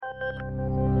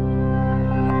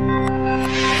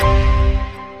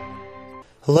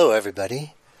Hello,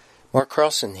 everybody. Mark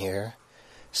Carlson here,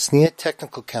 SNIA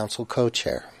Technical Council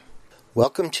Co-Chair.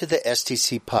 Welcome to the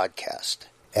STC Podcast.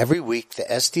 Every week, the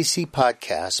STC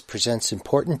Podcast presents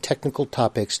important technical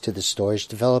topics to the storage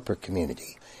developer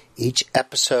community. Each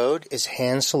episode is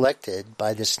hand-selected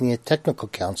by the SNIA Technical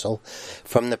Council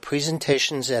from the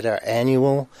presentations at our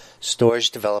annual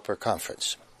Storage Developer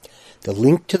Conference. The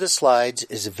link to the slides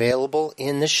is available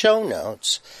in the show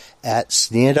notes at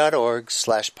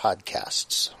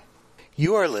snia.org/podcasts.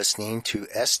 You are listening to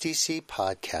STC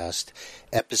Podcast,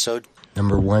 episode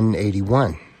number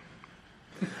 181.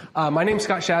 My name's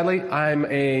Scott Shadley. I'm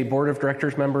a board of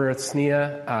directors member at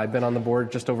SNIA. I've been on the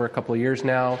board just over a couple of years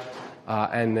now,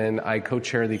 and then I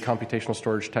co-chair the Computational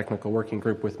Storage Technical Working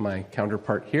Group with my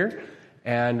counterpart here.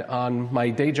 And on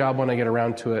my day job, when I get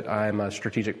around to it, I'm a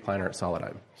strategic planner at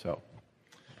Solidigm.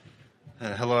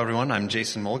 Hello, everyone. I'm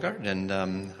Jason Molgard, and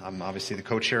I'm obviously the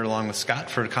co-chair along with Scott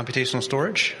for computational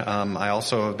storage. I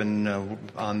also have been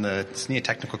on the SNIA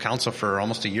Technical Council for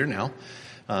almost a year now.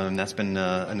 That's been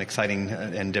an exciting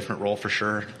and different role for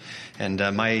sure. And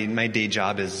my day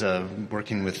job is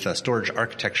working with storage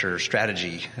architecture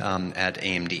strategy at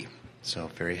AMD. So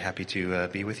very happy to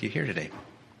be with you here today.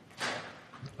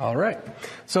 All right.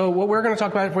 So what we're going to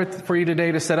talk about for you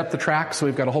today to set up the track. So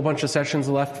we've got a whole bunch of sessions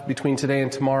left between today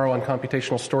and tomorrow on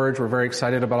computational storage. We're very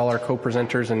excited about all our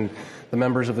co-presenters and the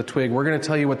members of the TWIG. We're going to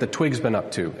tell you what the TWIG's been up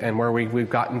to and where we've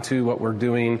gotten to, what we're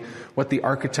doing, what the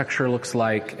architecture looks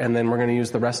like, and then we're going to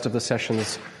use the rest of the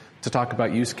sessions to talk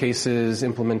about use cases,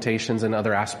 implementations, and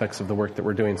other aspects of the work that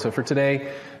we're doing. So for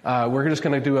today, we're just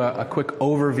going to do a quick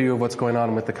overview of what's going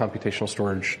on with the Computational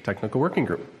Storage Technical Working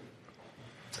Group.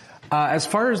 As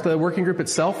far as the working group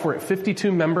itself, we're at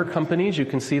 52 member companies. You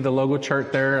can see the logo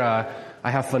chart there. I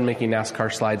have fun making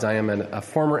NASCAR slides. I am a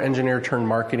former engineer turned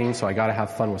marketing, so I got to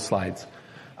have fun with slides.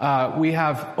 We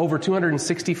have over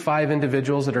 265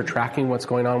 individuals that are tracking what's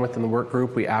going on within the work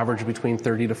group. We average between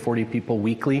 30 to 40 people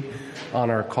weekly on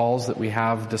our calls that we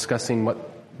have discussing what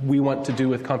we want to do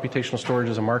with computational storage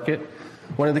as a market.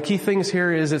 One of the key things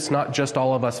here is it's not just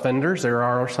all of us vendors. There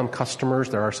are some customers,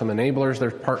 there are some enablers,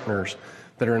 there's partners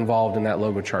that are involved in that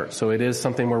logo chart. So it is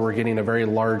something where we're getting a very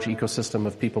large ecosystem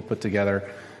of people put together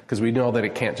because we know that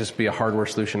it can't just be a hardware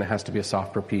solution. It has to be a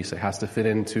software piece. It has to fit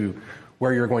into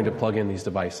where you're going to plug in these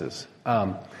devices.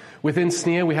 Within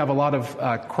SNIA, we have a lot of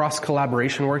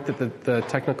cross-collaboration work that the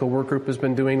technical work group has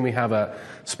been doing. We have a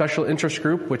special interest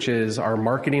group, which is our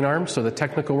marketing arm. So the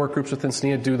technical work groups within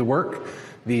SNIA do the work.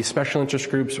 The special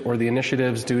interest groups or the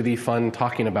initiatives do the fun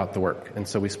talking about the work. And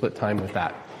so we split time with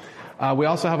that. We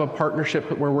also have a partnership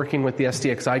that we're working with the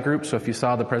SDXI group. So if you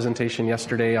saw the presentation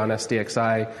yesterday on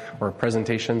SDXI or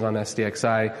presentations on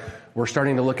SDXI, we're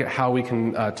starting to look at how we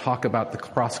can talk about the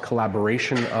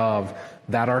cross-collaboration of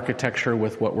that architecture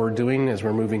with what we're doing as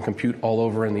we're moving compute all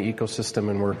over in the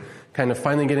ecosystem. And we're kind of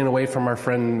finally getting away from our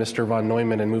friend Mr. von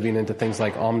Neumann and moving into things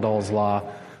like Amdahl's law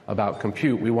about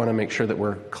compute. We want to make sure that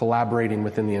we're collaborating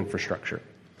within the infrastructure.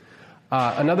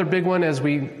 Another big one, as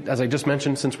I just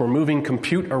mentioned, since we're moving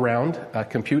compute around,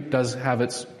 compute does have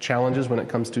its challenges when it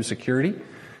comes to security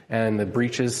and the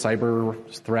breaches, cyber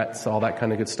threats, all that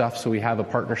kind of good stuff. So we have a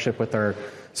partnership with our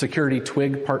security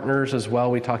TWIG partners as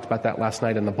well. We talked about that last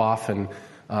night in the BOF, and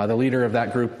the leader of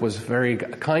that group was very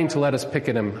kind to let us pick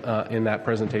at him in that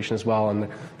presentation as well. And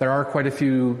there are quite a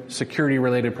few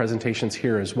security-related presentations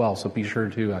here as well, so be sure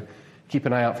to keep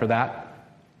an eye out for that.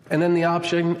 And then the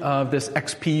option of this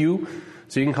XPU,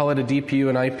 so you can call it a DPU,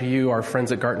 an IPU. Our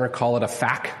friends at Gartner call it a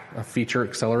FAC, a feature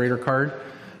accelerator card.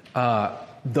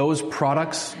 Those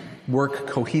products work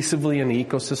cohesively in the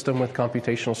ecosystem with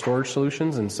computational storage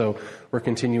solutions, and so we're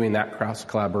continuing that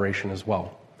cross-collaboration as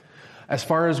well. As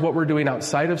far as what we're doing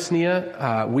outside of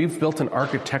SNIA, we've built an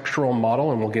architectural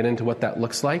model, and we'll get into what that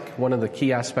looks like. One of the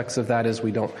key aspects of that is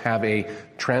we don't have a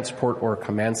transport or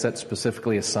command set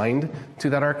specifically assigned to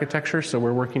that architecture, so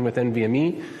we're working with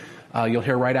NVMe. You'll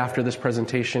hear right after this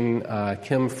presentation,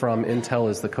 Kim from Intel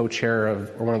is the co-chair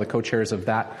of, or one of the co-chairs of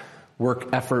that work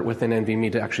effort within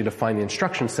NVMe to actually define the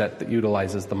instruction set that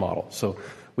utilizes the model. So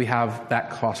we have that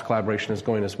cross collaboration is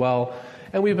going as well.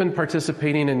 And we've been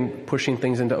participating in pushing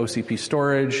things into OCP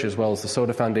storage, as well as the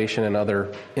SOTA Foundation and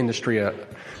other industry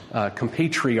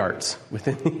compatriots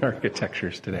within the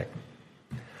architectures today.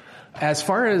 As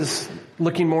far as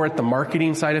looking more at the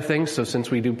marketing side of things, so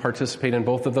since we do participate in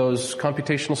both of those,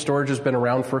 computational storage has been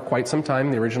around for quite some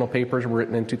time. The original papers were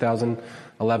written in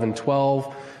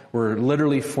 2011-12. We're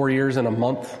literally 4 years and a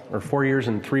month, or 4 years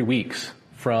and 3 weeks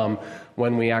from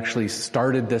when we actually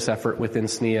started this effort within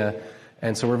SNIA.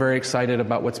 And so we're very excited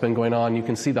about what's been going on. You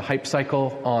can see the hype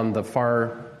cycle on the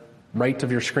far right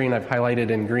of your screen, I've highlighted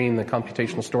in green the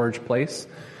computational storage place.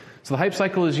 So the hype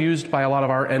cycle is used by a lot of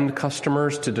our end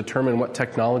customers to determine what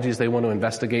technologies they want to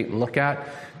investigate and look at.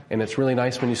 And it's really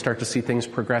nice when you start to see things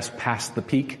progress past the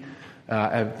peak,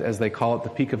 as they call it, the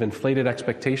peak of inflated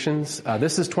expectations.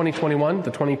 This is 2021.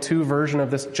 The 22 version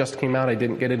of this just came out. I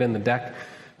didn't get it in the deck.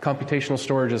 Computational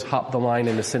storage has hopped the line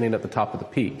into sitting at the top of the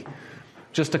peak.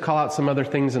 Just to call out some other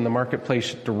things in the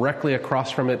marketplace, directly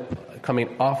across from it,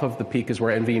 coming off of the peak, is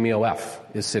where NVMe OF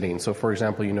is sitting. So, for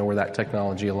example, you know where that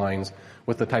technology aligns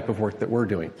with the type of work that we're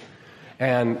doing.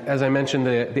 And as I mentioned,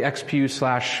 the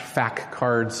XPU/FAC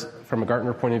cards, from a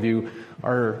Gartner point of view,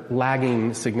 are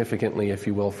lagging significantly, if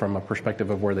you will, from a perspective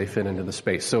of where they fit into the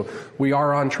space. So we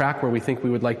are on track where we think we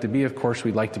would like to be. Of course,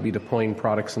 we'd like to be deploying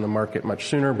products in the market much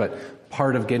sooner, but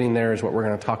part of getting there is what we're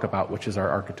going to talk about, which is our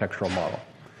architectural model.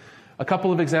 A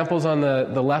couple of examples on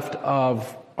the left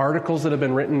of articles that have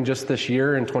been written just this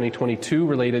year in 2022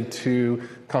 related to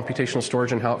computational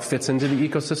storage and how it fits into the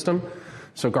ecosystem.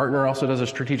 So Gartner also does a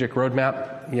strategic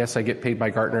roadmap. Yes, I get paid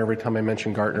by Gartner every time I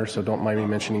mention Gartner, so don't mind me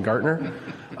mentioning Gartner.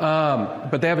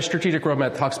 But they have a strategic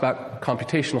roadmap that talks about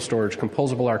computational storage,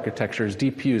 composable architectures,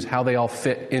 DPUs, how they all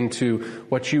fit into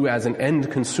what you as an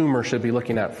end consumer should be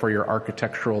looking at for your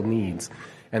architectural needs.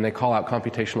 And they call out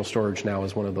computational storage now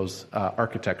as one of those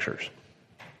architectures.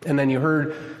 And then you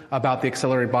heard about the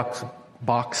accelerated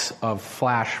box of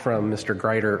flash from Mr.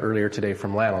 Greider earlier today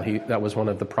from Lannel. That was one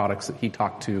of the products that he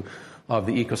talked to of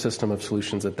the ecosystem of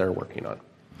solutions that they're working on.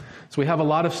 So we have a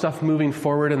lot of stuff moving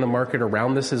forward in the market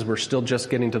around this, as we're still just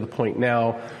getting to the point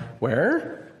now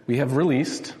where we have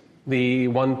released the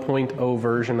 1.0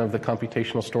 version of the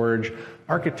computational storage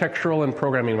architectural and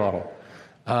programming model.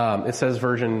 It says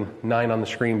version 9 on the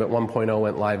screen, but 1.0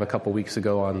 went live a couple weeks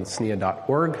ago on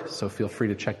SNIA.org, so feel free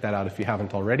to check that out if you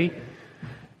haven't already.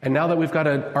 And now that we've got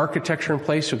an architecture in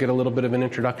place, you'll get a little bit of an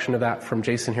introduction to that from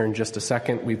Jason here in just a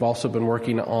second. We've also been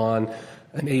working on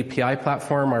an API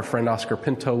platform. Our friend Oscar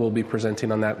Pinto will be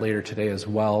presenting on that later today as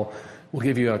well. We'll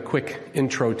give you a quick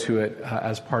intro to it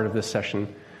as part of this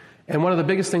session. And one of the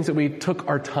biggest things that we took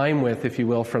our time with, if you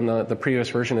will, from the previous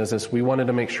version is this: we wanted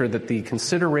to make sure that the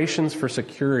considerations for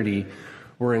security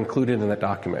were included in that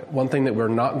document. One thing that we're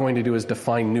not going to do is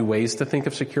define new ways to think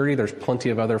of security. There's plenty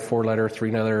of other 4-letter,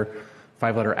 3-letter,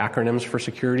 5-letter acronyms for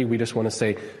security. We just want to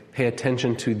say, pay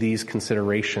attention to these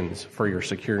considerations for your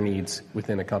secure needs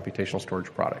within a computational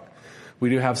storage product. We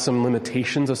do have some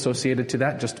limitations associated to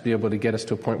that, just to be able to get us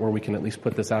to a point where we can at least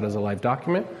put this out as a live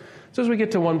document. So as we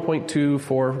get to 1.2,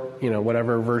 4,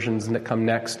 whatever versions that come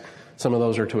next, some of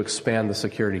those are to expand the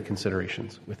security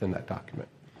considerations within that document.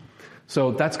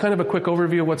 So that's kind of a quick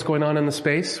overview of what's going on in the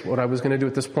space. What I was going to do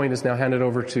at this point is now hand it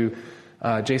over to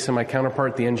Jason, my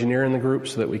counterpart, the engineer in the group,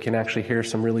 so that we can actually hear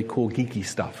some really cool geeky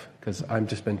stuff, because I've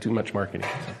just been too much marketing.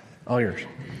 So, all yours.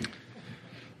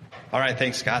 All right,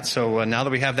 thanks, Scott. So now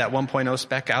that we have that 1.0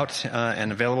 spec out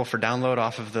and available for download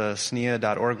off of the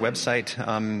SNIA.org website,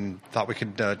 thought we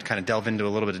could kind of delve into a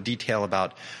little bit of detail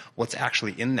about what's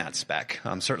actually in that spec.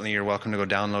 Certainly, you're welcome to go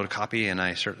download a copy, and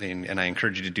I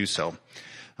encourage you to do so.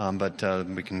 But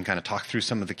we can kind of talk through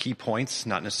some of the key points,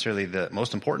 not necessarily the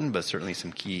most important, but certainly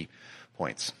some key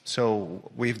points.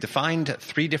 So we've defined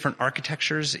 3 different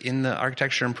architectures in the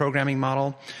architecture and programming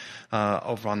model.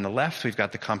 Over on the left, we've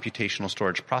got the computational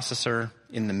storage processor.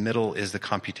 In the middle is the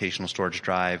computational storage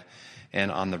drive.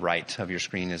 And on the right of your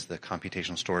screen is the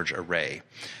computational storage array.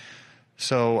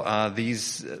 So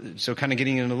so kind of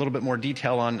getting in a little bit more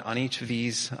detail on each of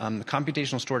these. The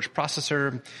computational storage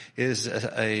processor is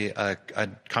a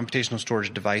computational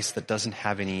storage device that doesn't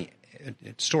have any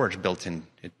storage built in.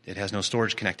 It has no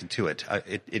storage connected to it.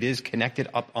 It is connected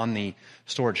up on the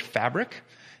storage fabric,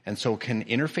 and so can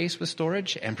interface with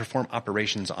storage and perform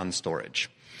operations on storage.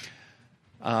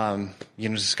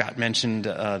 Scott mentioned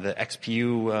the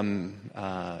XPU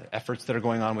efforts that are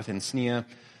going on within SNIA.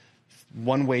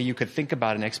 One way you could think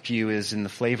about an XPU is in the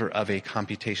flavor of a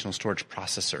computational storage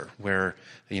processor, where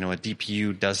a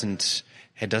DPU doesn't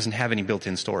have any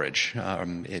built-in storage,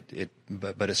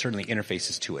 but it certainly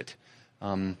interfaces to it.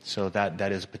 So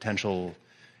that is a potential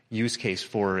use case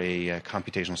for a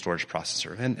computational storage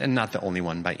processor, and not the only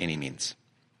one by any means.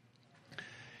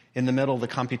 In the middle, the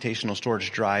computational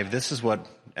storage drive, this is what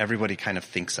everybody kind of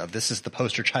thinks of. This is the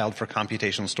poster child for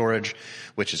computational storage,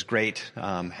 which is great.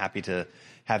 Happy to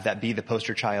have that be the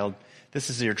poster child. This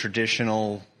is your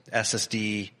traditional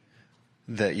SSD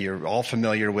that you're all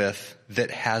familiar with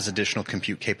that has additional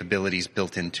compute capabilities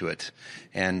built into it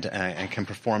and can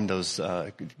perform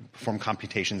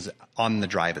computations on the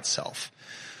drive itself.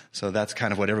 So that's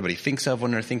kind of what everybody thinks of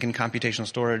when they're thinking computational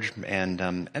storage, and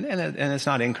it's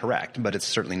not incorrect, but it's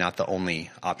certainly not the only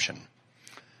option.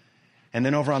 And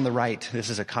then over on the right, this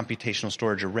is a computational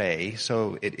storage array.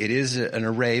 So it is an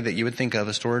array that you would think of,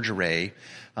 a storage array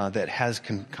that has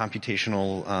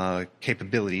computational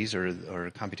capabilities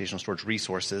or computational storage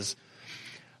resources.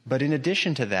 But in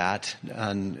addition to that,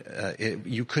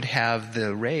 you could have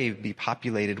the array be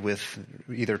populated with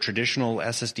either traditional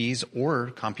SSDs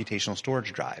or computational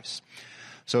storage drives.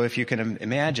 So if you can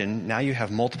imagine, now you have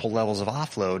multiple levels of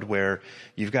offload where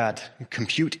you've got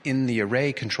compute in the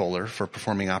array controller for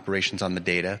performing operations on the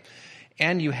data,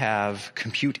 and you have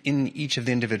compute in each of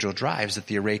the individual drives that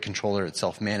the array controller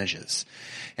itself manages.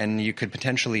 And you could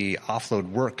potentially offload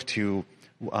work to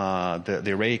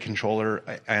the array controller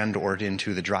and or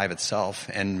into the drive itself,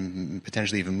 and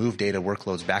potentially even move data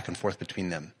workloads back and forth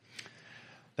between them.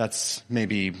 That's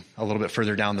maybe a little bit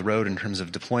further down the road in terms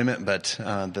of deployment, but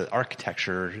the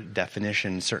architecture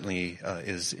definition certainly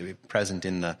is present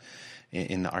in the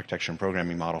architecture and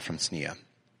programming model from SNIA.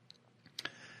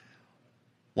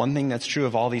 One thing that's true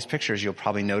of all these pictures you'll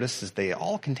probably notice is they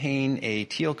all contain a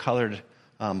teal-colored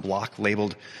block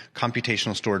labeled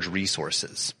computational storage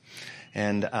resources.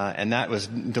 And that was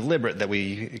deliberate that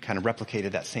we kind of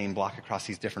replicated that same block across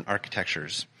these different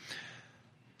architectures.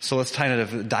 So let's kind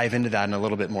of dive into that in a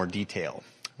little bit more detail.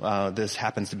 This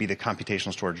happens to be the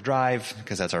computational storage drive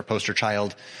because that's our poster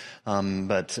child.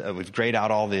 But we've grayed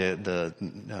out all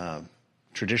the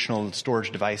traditional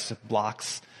storage device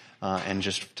blocks and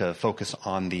just to focus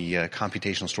on the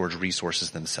computational storage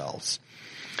resources themselves.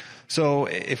 So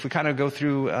if we kind of go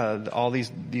through all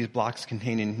these blocks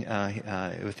containing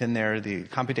within there, the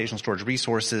computational storage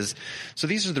resources. So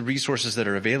these are the resources that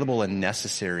are available and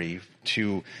necessary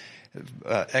to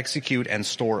execute and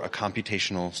store a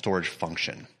computational storage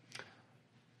function.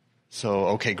 So,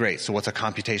 okay, great. So what's a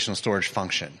computational storage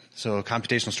function? So a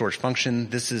computational storage function,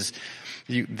 this is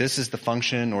the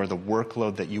function or the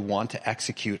workload that you want to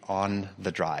execute on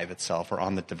the drive itself or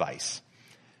on the device.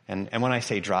 And when I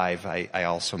say drive, I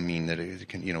also mean that it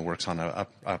can, works on a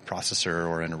processor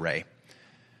or an array.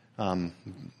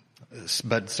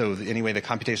 But so anyway, the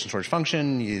computational storage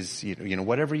function is,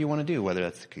 whatever you want to do, whether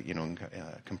that's,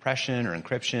 compression or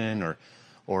encryption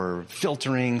or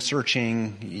filtering,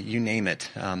 searching, you name it.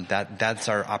 That's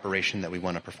our operation that we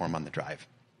want to perform on the drive.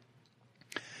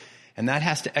 And that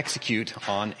has to execute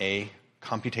on a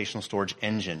computational storage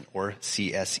engine or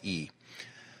CSE.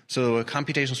 So a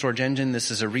computational storage engine,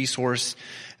 this is a resource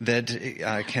that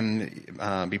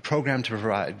can be programmed to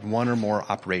provide one or more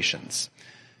operations.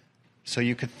 So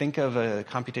you could think of a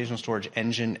computational storage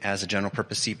engine as a general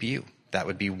purpose CPU. That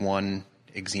would be one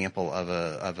example of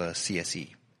a CSE.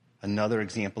 Another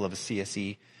example of a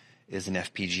CSE is an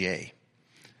FPGA.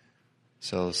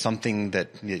 So something that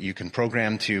you can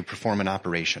program to perform an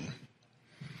operation.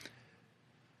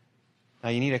 Now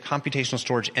you need a computational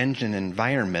storage engine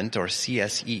environment or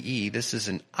CSEE. This is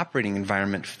an operating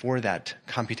environment for that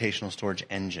computational storage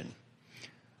engine.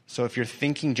 So if you're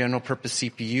thinking general purpose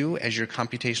CPU as your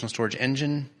computational storage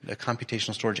engine, the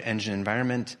computational storage engine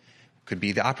environment could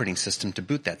be the operating system to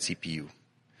boot that CPU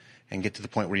and get to the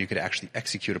point where you could actually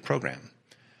execute a program.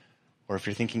 Or if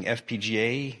you're thinking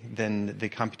FPGA, then the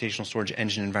computational storage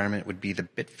engine environment would be the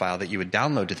bit file that you would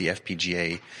download to the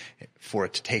FPGA for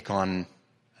it to take on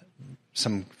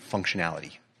some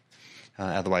functionality.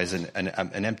 Otherwise,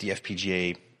 an empty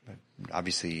FPGA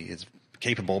obviously is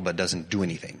capable but doesn't do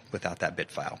anything without that bit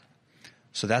file.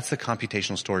 So that's the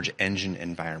computational storage engine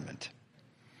environment.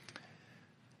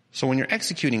 So when you're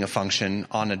executing a function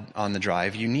on the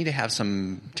drive, you need to have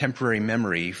some temporary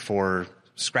memory for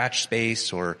scratch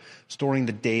space or storing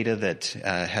the data that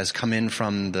has come in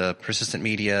from the persistent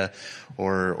media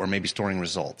or maybe storing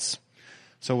results.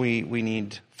 So we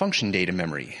need function data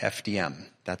memory, FDM.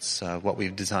 That's what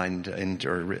we've designed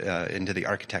into the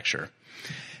architecture.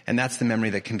 And that's the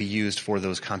memory that can be used for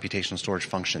those computational storage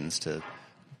functions to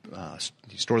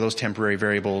store those temporary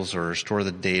variables or store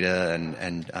the data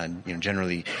and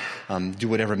generally do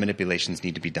whatever manipulations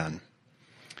need to be done.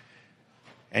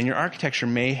 And your architecture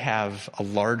may have a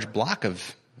large block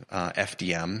of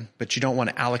FDM, but you don't want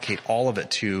to allocate all of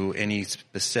it to any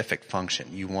specific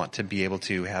function. You want to be able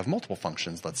to have multiple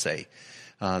functions, let's say,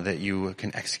 that you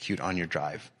can execute on your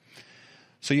drive.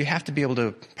 So you have to be able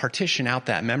to partition out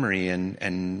that memory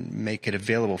and make it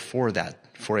available for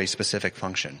a specific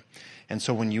function. And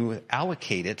so when you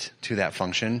allocate it to that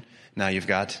function, now you've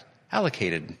got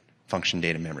allocated function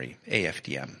data memory,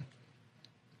 AFDM.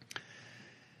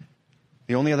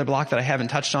 The only other block that I haven't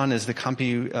touched on is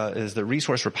the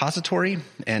resource repository,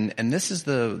 and this is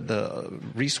the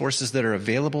resources that are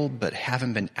available but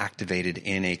haven't been activated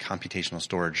in a computational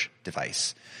storage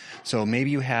device. So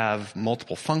maybe you have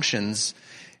multiple functions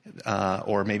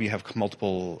or maybe you have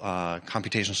multiple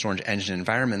computational storage engine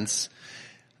environments,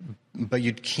 but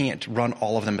you can't run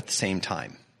all of them at the same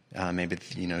time. Maybe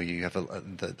you have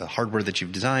the hardware that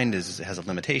you've designed has a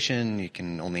limitation. You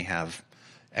can only have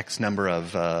X number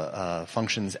of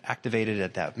functions activated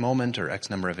at that moment, or X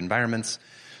number of environments.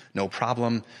 No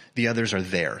problem. The others are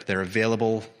there. They're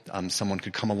available. Someone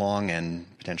could come along and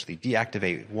potentially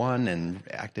deactivate one and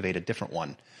activate a different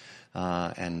one,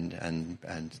 and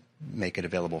make it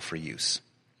available for use.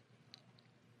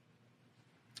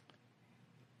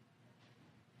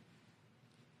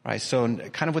 All right. So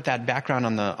kind of with that background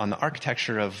on the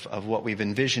architecture of what we've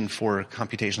envisioned for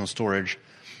computational storage,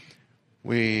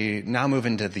 we now move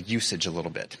into the usage a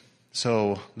little bit.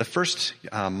 So the first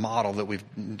model that we've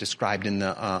described in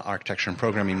the architecture and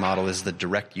programming model is the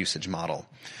direct usage model.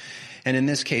 And in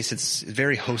this case, it's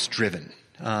very host-driven.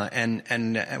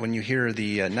 And when you hear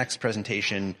the next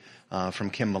presentation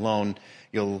from Kim Malone,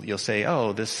 you'll say,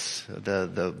 oh,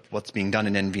 what's being done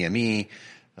in NVMe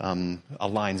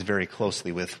aligns very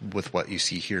closely with what you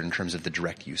see here in terms of the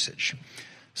direct usage.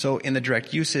 So in the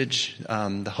direct usage,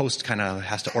 the host kind of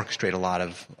has to orchestrate a lot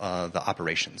of the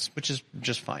operations, which is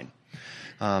just fine.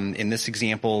 In this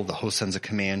example, the host sends a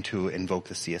command to invoke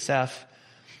the CSF.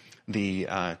 The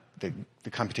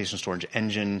computational storage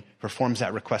engine performs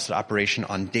that requested operation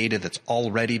on data that's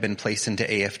already been placed into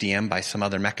AFDM by some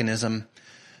other mechanism,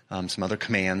 some other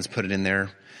commands, put it in there.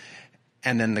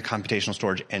 And then the computational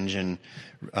storage engine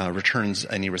returns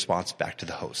any response back to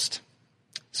the host.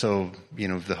 So,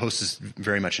 the host is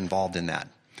very much involved in that,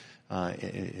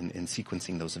 in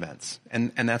sequencing those events.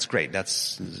 And that's great.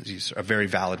 That's a very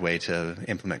valid way to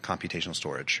implement computational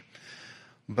storage.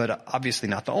 But obviously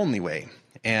not the only way.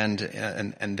 And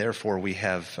therefore we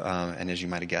have, and as you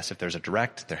might have guessed, if there's a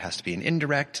direct, there has to be an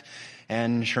indirect.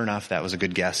 And sure enough, that was a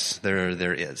good guess.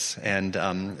 There is. And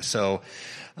so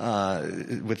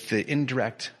with the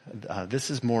indirect, this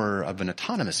is more of an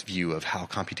autonomous view of how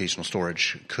computational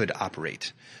storage could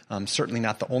operate. Certainly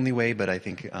not the only way, but I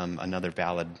think another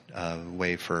valid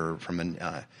way from an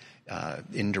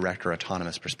indirect or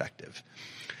autonomous perspective.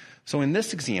 So in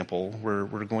this example,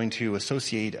 we're going to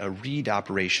associate a read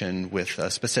operation with a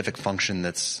specific function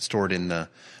that's stored in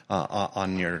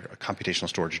on your computational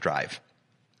storage drive.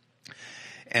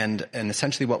 And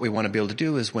essentially what we want to be able to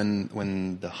do is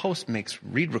when the host makes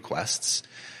read requests,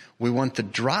 we want the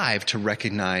drive to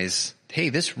recognize, hey,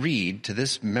 this read to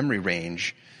this memory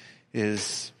range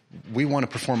we want to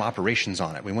perform operations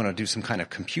on it. We want to do some kind of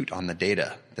compute on the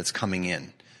data that's coming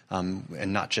in,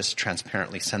 and not just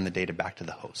transparently send the data back to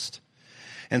the host.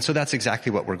 And so that's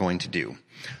exactly what we're going to do.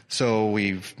 So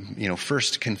we've,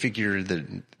 first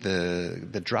configured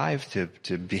the drive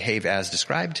to behave as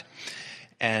described.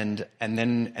 And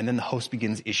then the host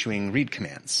begins issuing read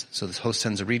commands. So this host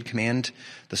sends a read command.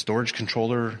 The storage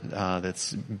controller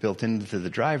that's built into the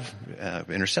drive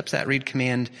intercepts that read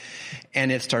command,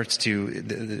 and it starts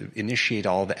to initiate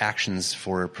all the actions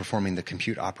for performing the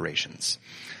compute operations.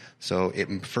 So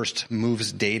it first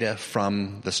moves data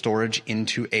from the storage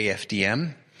into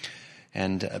AFDM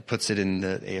and puts it in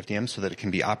the AFDM so that it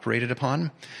can be operated upon.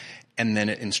 And then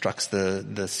it instructs the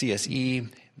CSE,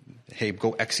 hey,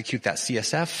 go execute that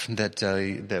CSF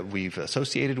that we've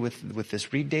associated with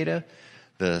this read data.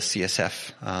 The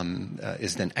CSF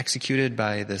is then executed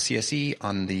by the CSE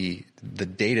on the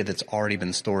data that's already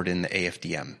been stored in the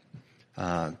AFDM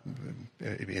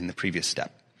in the previous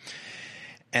step.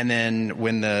 And then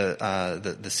when the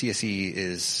CSE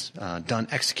is done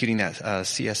executing that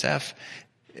CSF,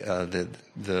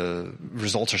 the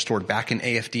results are stored back in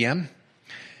AFDM.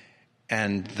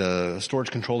 And the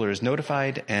storage controller is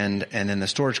notified, and then the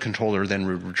storage controller then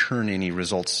will return any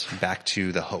results back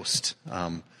to the host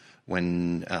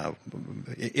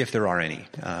if there are any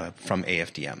from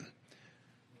AFDM.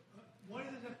 Why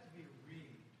does it have to be a read?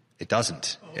 It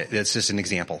doesn't. It's just an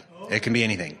example. It can be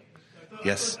anything.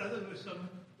 Yes. I thought there was some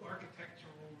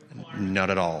architectural requirement. Not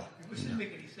at all. Which doesn't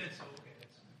make any sense. So, okay,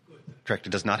 that's good. Correct.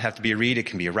 It does not have to be a read. It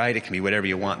can be a write. It can be whatever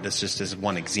you want. This just is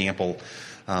one example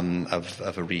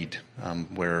of a read,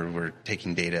 where we're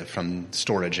taking data from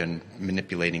storage and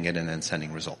manipulating it and then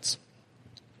sending results.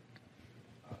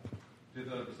 Do the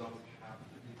results have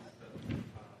to be sent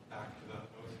back to the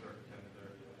host, or can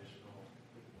there be additional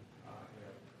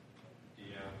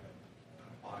DM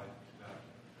applied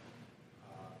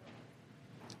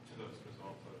to those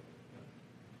results so that you can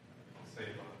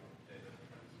save on data?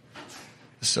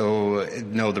 So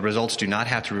no, the results do not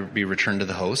have to be returned to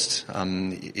the host.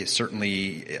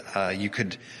 Certainly,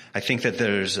 I think that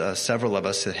there's several of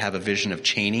us that have a vision of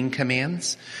chaining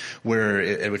commands,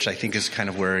 which I think is kind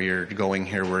of where you're going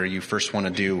here, where you first want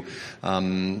to do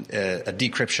a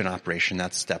decryption operation.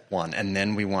 That's step one, and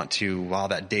then we want to, while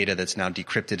that data that's now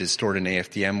decrypted is stored in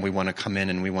AFDM, we want to come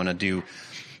in and we want to do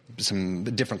some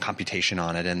different computation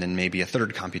on it, and then maybe a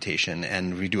third computation,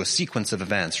 and we do a sequence of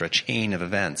events or a chain of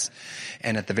events,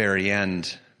 and at the very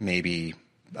end, maybe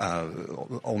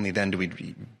only then do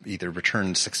we either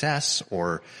return success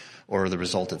or the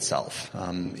result itself.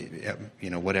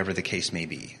 Whatever the case may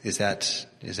be. Is that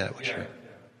what you're?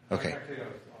 Yeah. Okay. Actually, I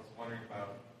was wondering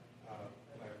about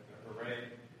like the array.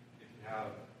 If you have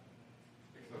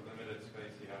it's a limited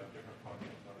space, you have different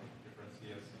functions on different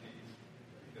CSPs.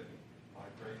 You can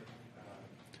migrate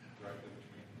directly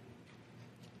between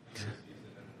CSPs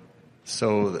and an array.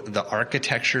 So the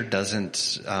architecture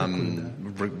doesn't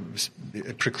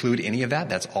preclude any of that.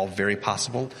 That's all very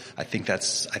possible. I think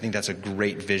that's a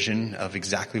great vision of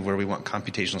exactly where we want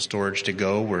computational storage to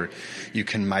go, where you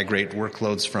can migrate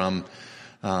workloads from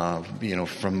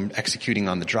executing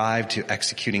on the drive to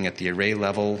executing at the array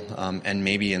level, and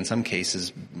maybe in some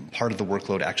cases, part of the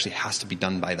workload actually has to be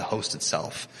done by the host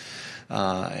itself.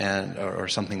 Or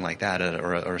something like that,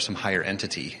 or some higher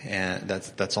entity, and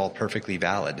that's all perfectly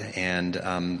valid. And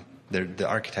the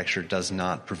architecture does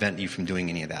not prevent you from doing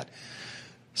any of that.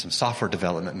 Some software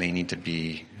development may need to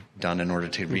be done in order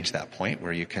to reach that point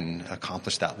where you can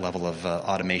accomplish that level of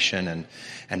automation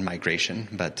and migration.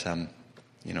 But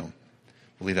we'll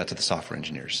leave that to the software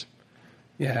engineers.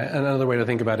 Yeah, another way to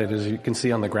think about it is you can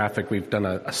see on the graphic we've done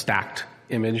a stacked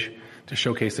image to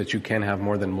showcase that you can have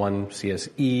more than one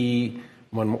CSE,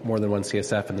 more than one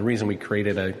CSF. And the reason we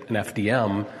created an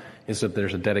FDM is that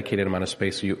there's a dedicated amount of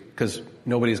space because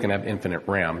nobody's going to have infinite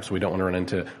RAM. So we don't want to run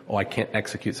into, I can't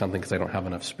execute something because I don't have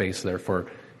enough space. Therefore,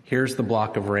 here's the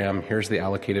block of RAM, here's the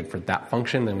allocated for that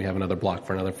function, then we have another block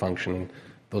for another function,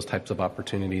 those types of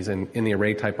opportunities. And in the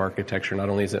array type architecture, not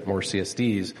only is it more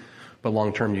CSDs, but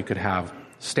long term you could have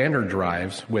standard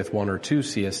drives with one or two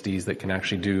CSDs that can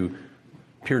actually do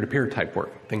peer-to-peer type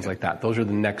work, things like that. Those are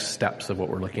the next steps of what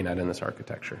we're looking at in this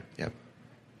architecture. Yep.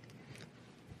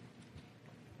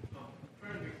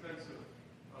 Trying to make sense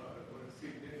of what the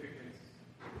significance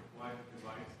of why the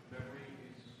device memory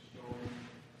is shown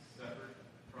separate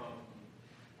from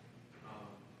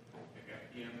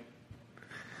FDM.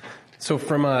 So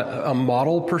from a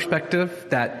model perspective,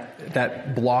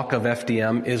 that block of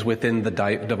FDM is within the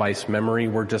device memory.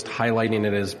 We're just highlighting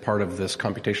it as part of this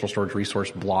computational storage resource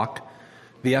block.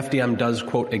 The FDM does,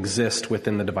 quote, exist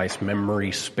within the device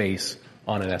memory space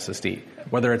on an SSD.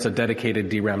 Whether it's a dedicated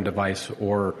DRAM device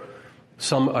or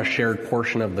a shared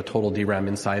portion of the total DRAM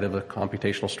inside of a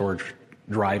computational storage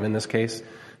drive in this case,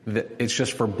 it's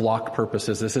just for block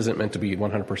purposes. This isn't meant to be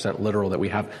 100% literal that we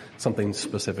have something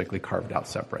specifically carved out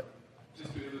separate.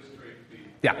 Just to illustrate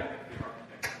the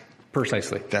architecture.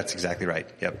 Precisely. That's exactly right.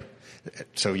 Yep.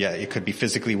 So yeah, it could be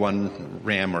physically one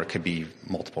RAM or it could be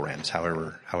multiple RAMs,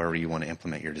 however you want to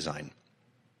implement your design.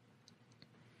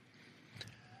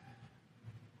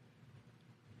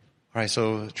 All right,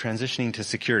 so transitioning to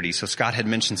security. So Scott had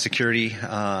mentioned security,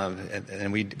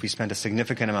 and we spent a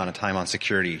significant amount of time on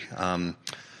security,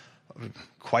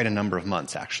 quite a number of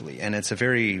months actually, and it's a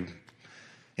very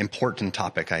important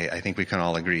topic. I think we can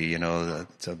all agree.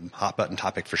 It's a hot button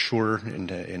topic for sure, and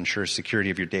to ensure security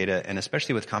of your data, and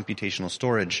especially with computational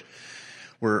storage,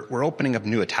 we're opening up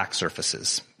new attack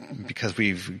surfaces because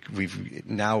we've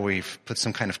put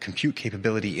some kind of compute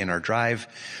capability in our drive.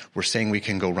 We're saying we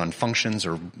can go run functions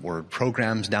or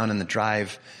programs down in the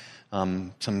drive.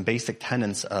 Some basic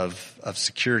tenets of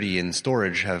security and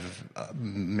storage have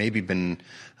maybe been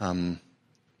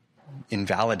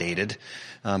invalidated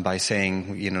by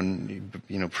saying,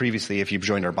 previously, if you've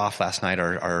joined our BOF last night,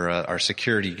 our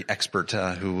security expert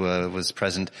who was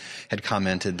present had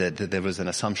commented that there was an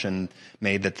assumption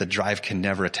made that the drive can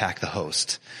never attack the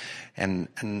host. And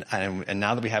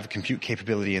now that we have compute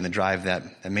capability in the drive,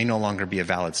 that may no longer be a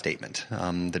valid statement.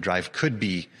 The drive could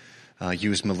be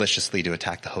used maliciously to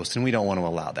attack the host, and we don't want to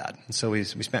allow that. And so we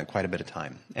spent quite a bit of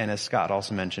time. And as Scott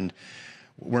also mentioned,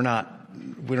 we don't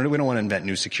want to invent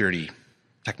new security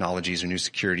technologies or new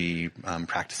security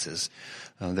practices.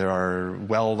 There are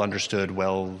well understood,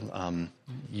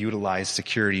 utilized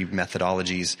security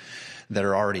methodologies that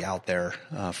are already out there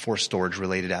for storage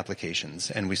related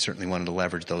applications, and we certainly wanted to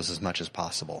leverage those as much as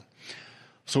possible.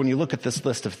 So when you look at this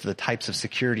list of the types of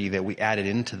security that we added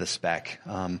into the spec,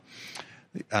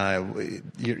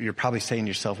 you're probably saying to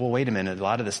yourself, well, wait a minute, a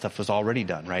lot of this stuff was already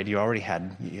done, right? You already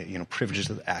had,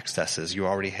 privileged accesses. You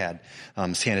already had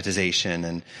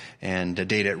sanitization and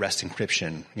data at rest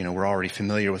encryption. We're already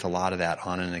familiar with a lot of that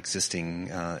on an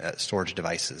existing storage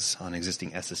devices, on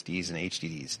existing SSDs and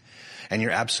HDDs. And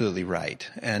you're absolutely right.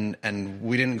 And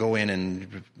we didn't go in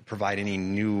and provide any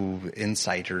new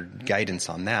insight or guidance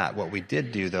on that. What we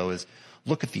did do, though, is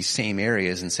look at these same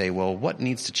areas and say, well, what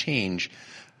needs to change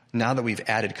now that we've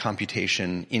added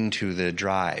computation into the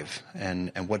drive,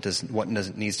 and what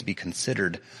needs to be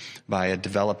considered by a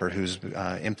developer who's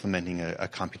implementing a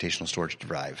computational storage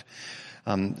drive.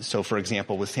 So, for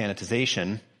example, with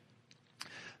sanitization,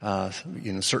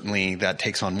 certainly that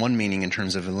takes on one meaning in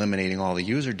terms of eliminating all the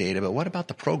user data, but what about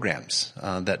the programs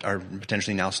that are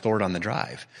potentially now stored on the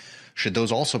drive? Should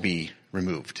those also be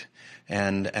removed?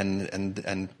 And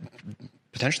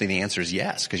potentially the answer is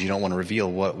yes, because you don't want to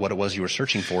reveal what it was you were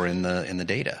searching for in the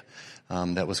data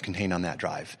that was contained on that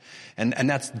drive. And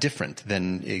that's different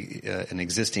than an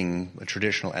existing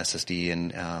traditional SSD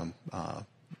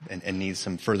and needs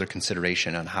some further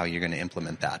consideration on how you're going to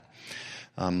implement that.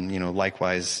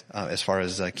 Likewise, as far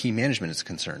as key management is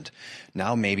concerned,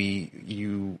 now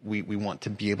maybe we want to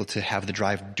be able to have the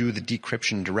drive do the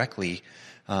decryption directly,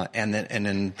 and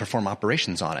then perform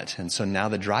operations on it. And so now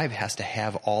the drive has to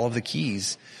have all of the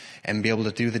keys and be able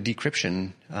to do the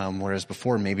decryption, whereas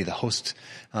before maybe the host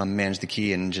managed the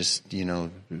key and just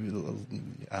let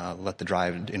the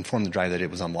drive inform the drive that it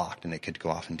was unlocked and it could go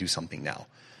off and do something now.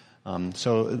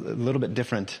 So a little bit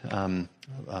different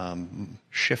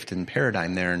shift in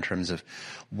paradigm there in terms of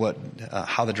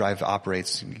how the drive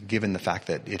operates, given the fact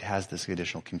that it has this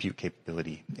additional compute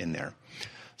capability in there.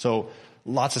 So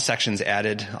lots of sections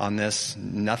added on this.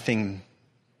 Nothing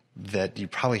that you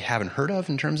probably haven't heard of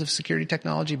in terms of security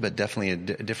technology, but definitely a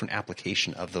different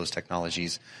application of those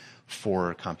technologies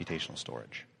for computational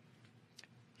storage.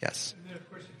 Yes? And then, of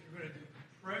course, if you're going to do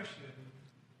compression,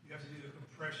 you have to do the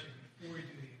compression before you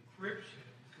do the encryption,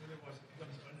 because otherwise it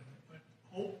becomes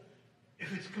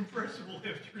if it's compressible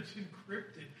after it's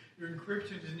encrypted, your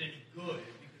encryption isn't any good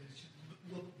because it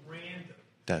should look random.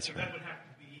 That's so right. That would have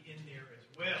to be in there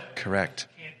as well. Correct.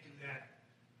 You can't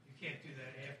do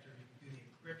that after you do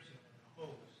the encryption on the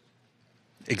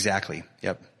host. Exactly.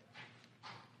 Yep.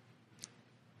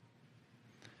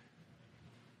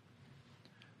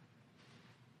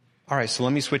 All right, so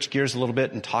let me switch gears a little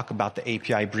bit and talk about the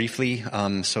API briefly.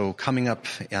 So coming up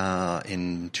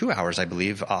in 2 hours, I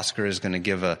believe, Oscar is going to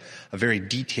give a very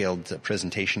detailed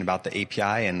presentation about the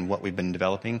API and what we've been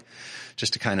developing.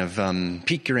 Just to kind of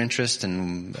pique your interest,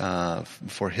 and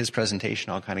for his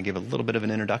presentation, I'll kind of give a little bit of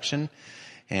an introduction.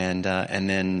 And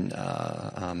then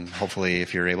hopefully,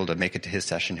 if you're able to make it to his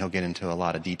session, he'll get into a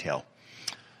lot of detail.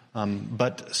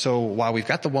 But so while we've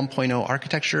got the 1.0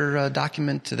 architecture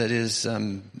document that is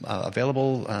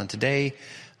available today,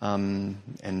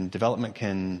 and development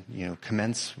can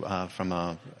commence from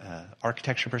a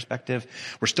architecture perspective,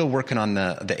 we're still working on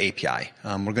the API.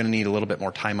 We're going to need a little bit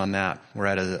more time on that. We're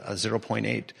at a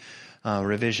 0.8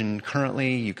 revision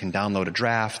currently. You can download a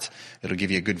draft. It'll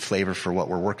give you a good flavor for what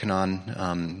we're working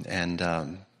on, and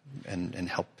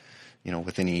help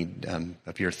with any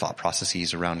of your thought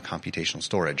processes around computational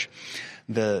storage.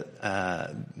 The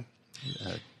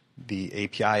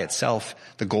API itself,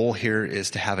 the goal here is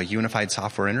to have a unified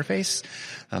software interface,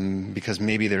 because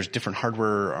maybe there's different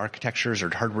hardware architectures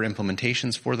or hardware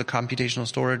implementations for the computational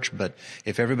storage, but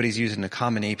if everybody's using a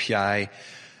common API,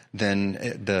 then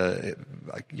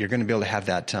you're going to be able to have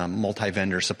that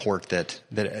multi-vendor support that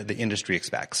the industry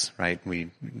expects, right?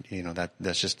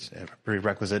 That's just a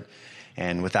prerequisite.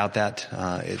 And without that,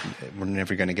 we're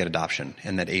never going to get adoption.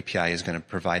 And that API is going to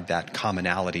provide that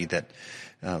commonality that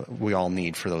we all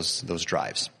need for those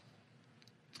drives.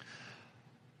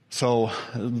 So,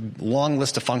 long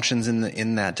list of functions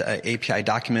in that API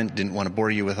document. Didn't want to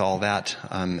bore you with all that.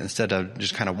 Instead, I'll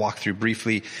just kind of walk through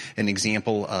briefly an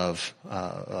example of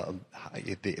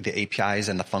the APIs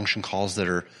and the function calls that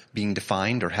are being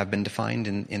defined or have been defined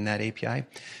in that API.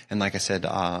 And like I said,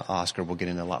 Oscar will get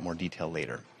into a lot more detail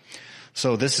later.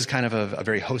 So this is kind of a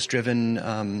very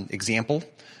host-driven example.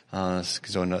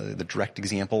 So the direct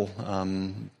example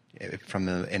from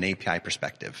an API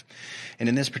perspective. And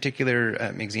in this particular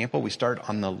example, we start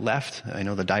on the left. I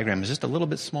know the diagram is just a little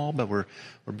bit small, but we're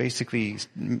basically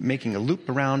making a loop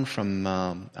around from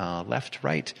left to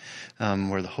right,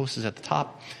 where the host is at the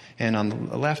top. And on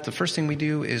the left, the first thing we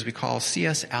do is we call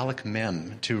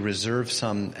CS_alloc_mem to reserve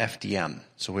some FDM.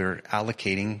 So we're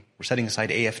setting aside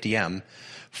AFDM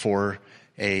for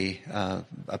a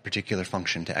particular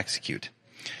function to execute.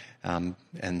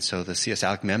 And so the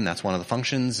CS-alloc-mem, that's one of the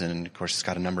functions, and of course it's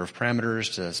got a number of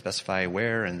parameters to specify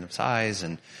where and size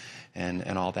and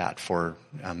all that for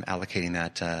allocating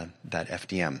that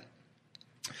FDM.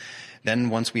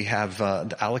 Then once we have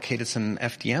allocated some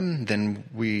FDM, then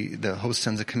the host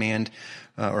sends a command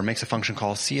or makes a function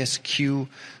called CSQ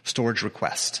storage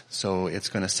request. So it's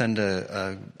going to send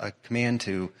a command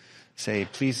to say,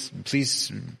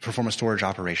 please perform a storage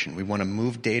operation. We want to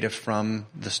move data from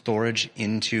the storage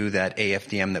into that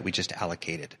AFDM that we just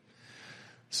allocated.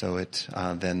 So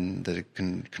then the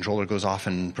controller goes off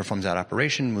and performs that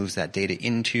operation, moves that data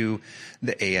into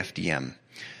the AFDM.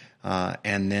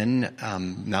 And then,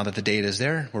 now that the data is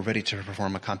there, we're ready to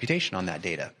perform a computation on that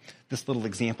data. This little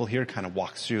example here kind of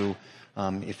walks through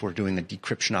if we're doing a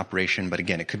decryption operation, but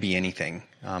again, it could be anything.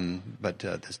 But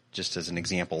this, just as an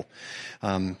example.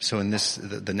 So in this,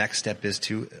 the next step is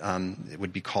it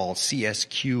would be called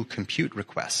CSQ compute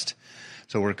request.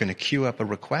 So we're going to queue up a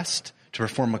request to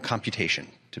perform a computation,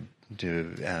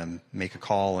 to make a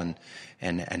call and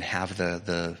have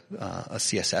a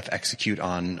CSF execute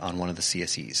on one of the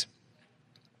CSEs.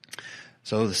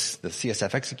 So the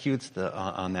CSF executes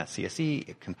on that CSE,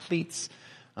 it completes,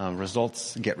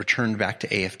 results get returned back to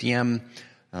AFDM.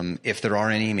 If there are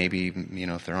any, maybe,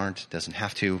 if there aren't, it doesn't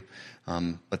have to,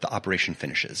 but the operation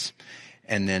finishes.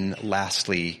 And then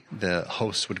lastly, the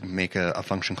host would make a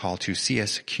function call to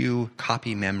CSQ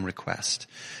copy mem request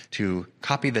to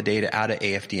copy the data out of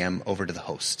AFDM over to the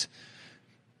host.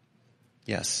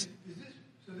 Yes?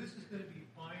 So this is going to be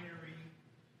binary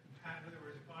compatible. In other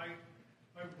words, if I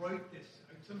write this,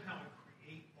 somehow I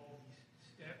create all these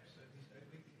steps, I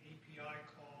make these API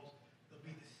calls, they'll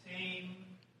be the same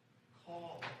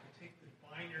call. I can take the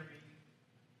binary,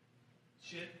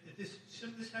 this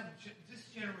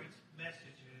generates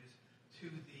messages to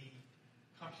the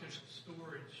computational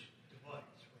storage device,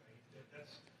 right?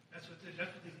 That's what these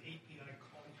API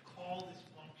call this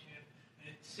function, and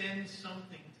it sends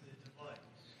something to the device,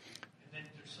 and then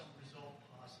there's some result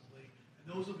possibly, and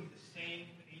those will be the same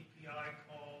API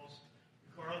calls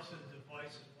regardless of the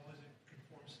device, as long as it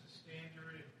conforms to the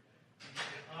standard. And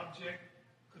the object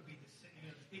could be the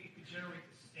same. It could generate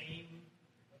the same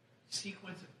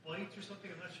sequence of bytes or something.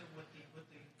 I'm not sure what the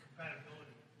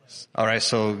compatibility is. All right,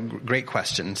 so great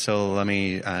question. So let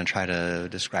me try to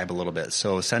describe a little bit.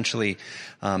 So essentially,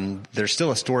 there's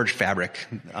still a storage fabric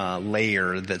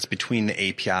layer that's between the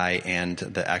API and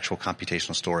the actual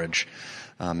computational storage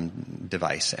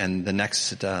device. And the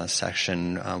next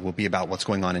section will be about what's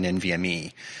going on in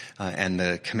NVMe and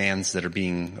the commands that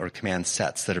are command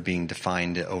sets that are being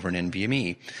defined over in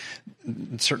NVMe.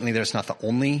 Certainly, there's not the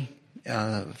only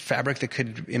fabric that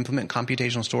could implement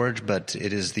computational storage, but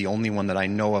it is the only one that I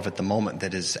know of at the moment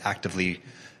that is actively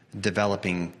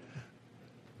developing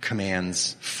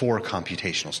commands for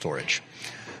computational storage.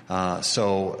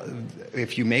 So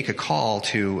if you make a call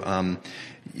to a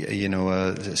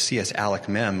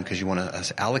CS-alloc-mem because you want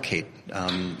to allocate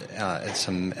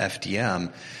some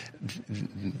FDM,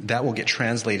 that will get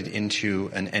translated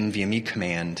into an NVMe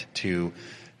command to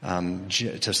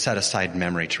set aside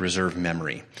memory, to reserve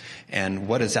memory. And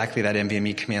what exactly that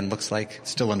NVMe command looks like,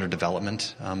 still under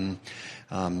development.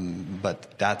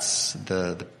 But that's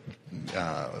what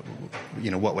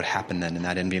would happen then, and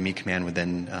that NVMe command would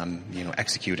then,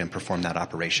 execute and perform that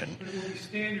operation. But it will be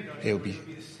standardized. It will be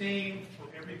the same for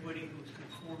everybody who's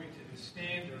conforming to the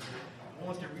standard. I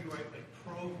want to rewrite my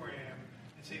program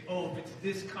and say, if it's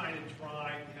this kind of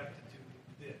drive, you have to do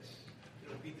this.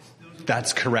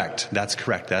 That's correct.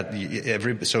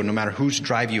 So no matter whose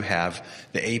drive you have,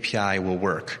 the API will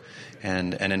work.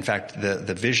 And in fact,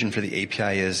 the vision for the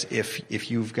API is if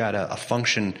you've got a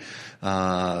function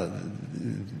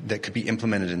that could be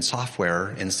implemented in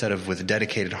software instead of with a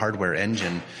dedicated hardware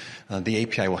engine, the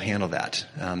API will handle that.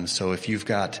 So if you've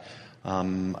got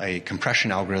a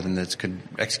compression algorithm that could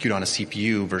execute on a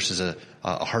CPU versus a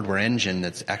hardware engine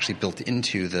that's actually built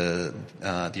into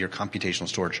your computational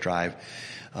storage drive,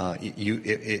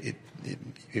 it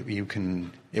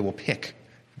will pick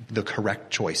the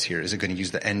correct choice here. Is it going to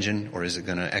use the engine, or is it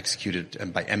going to execute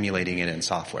it by emulating it in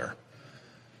software?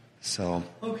 So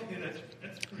okay, that's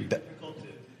pretty difficult to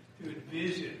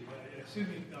envision, but I assume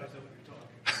you guys know what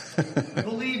you're talking about.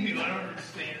 Believe me, I don't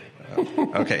understand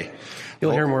it. Okay.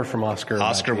 You'll hear more from Oscar.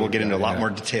 Oscar will get into a lot more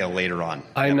detail later on.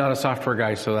 I'm not a software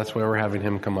guy, so that's why we're having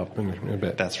him come up in a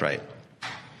bit. That's right.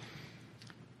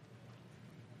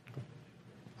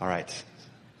 All right.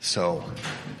 So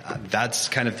that's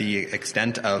kind of the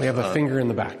extent of... We have a finger in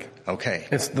the back. Okay.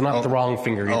 It's not the wrong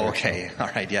finger either. Oh, okay. All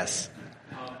right, yes.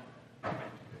 I guess the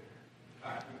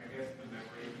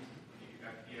memory, the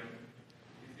FDM,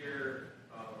 is there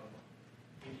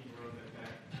any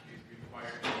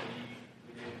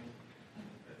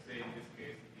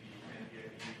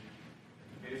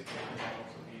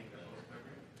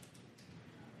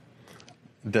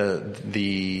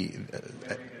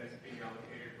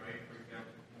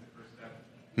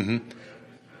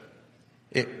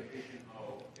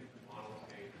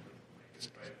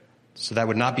So that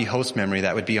would not be host memory.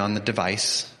 That would be on the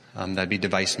device. That'd be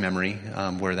device memory,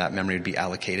 where that memory would be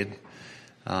allocated.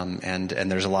 And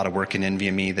there's a lot of work in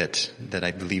NVMe that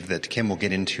I believe that Kim will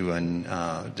get into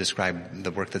and describe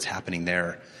the work that's happening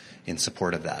there in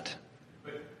support of that.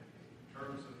 But in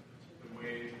terms of the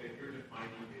ways that you're defining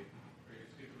it, are you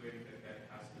stipulating that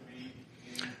has to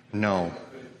be? No.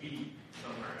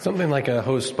 Something like a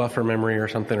host buffer memory or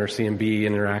something, or CMB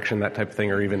interaction, that type of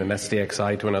thing, or even an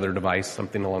SDXI to another device,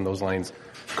 something along those lines,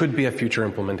 could be a future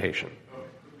implementation.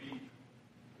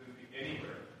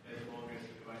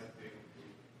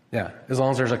 Yeah, as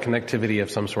long as there's a connectivity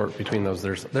of some sort between those,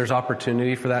 there's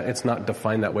opportunity for that. It's not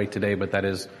defined that way today, but that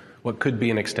is what could be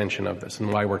an extension of this,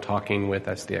 and why we're talking with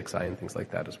SDXI and things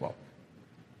like that as well.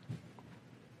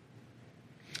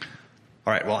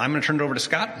 All right, well, I'm going to turn it over to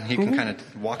Scott. He can kind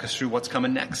of walk us through what's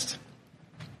coming next.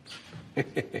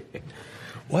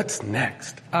 What's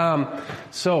next?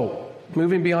 So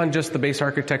moving beyond just the base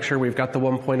architecture, we've got the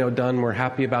 1.0 done. We're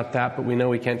happy about that, but we know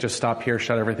we can't just stop here,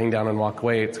 shut everything down, and walk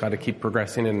away. It's got to keep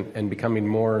progressing and becoming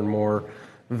more and more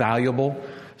valuable.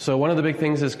 So one of the big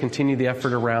things is continue the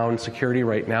effort around security.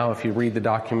 Right now, if you read the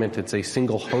document, it's a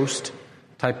single host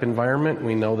type environment.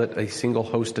 We know that a single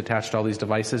host attached to all these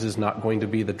devices is not going to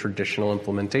be the traditional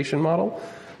implementation model,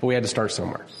 but we had to start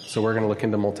somewhere. So we're going to look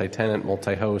into multi-tenant,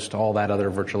 multi-host, all that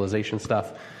other virtualization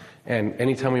stuff. And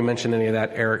anytime we mention any of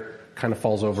that, Eric kind of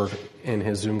falls over in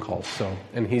his Zoom calls.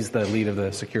 And he's the lead of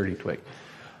the security twig.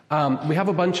 We have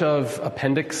a bunch of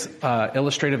appendix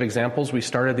illustrative examples. We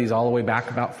started these all the way back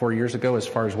about 4 years ago as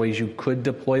far as ways you could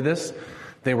deploy this.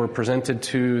 They were presented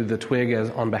to the twig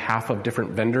as on behalf of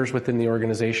different vendors within the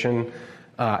organization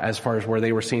as far as where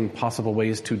they were seeing possible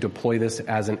ways to deploy this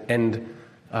as an end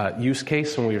use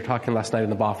case. When we were talking last night in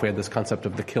the BOF, we had this concept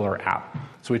of the killer app.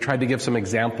 So we tried to give some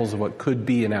examples of what could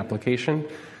be an application.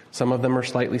 Some of them are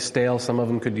slightly stale. Some of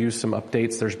them could use some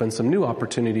updates. There's been some new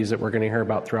opportunities that we're going to hear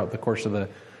about throughout the course of the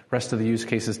rest of the use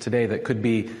cases today that could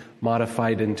be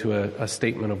modified into a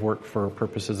statement of work for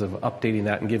purposes of updating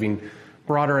that and giving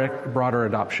broader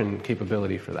adoption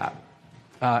capability for that.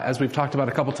 As we've talked about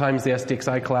a couple times, the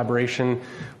SDXI collaboration,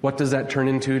 what does that turn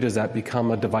into? Does that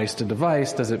become a device to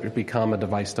device? Does it become a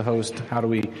device to host? How do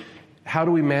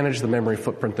we manage the memory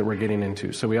footprint that we're getting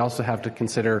into? So we also have to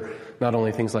consider not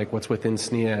only things like what's within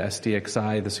SNIA,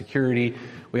 SDXI, the security.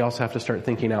 We also have to start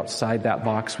thinking outside that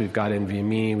box. We've got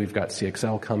NVMe, we've got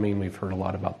CXL coming. We've heard a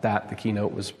lot about that. The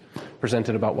keynote was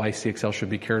presented about why CXL should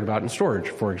be cared about in storage,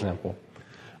 for example.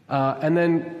 And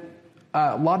then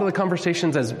a lot of the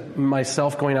conversations as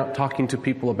myself going out talking to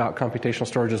people about computational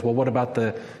storage is, well, what about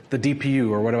the DPU,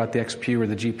 or what about the XPU or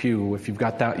the GPU? If you've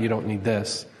got that, you don't need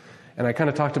this. And I kind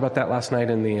of talked about that last night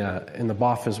in the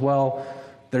BOF as well.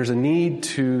 There's a need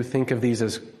to think of these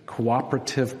as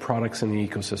cooperative products in the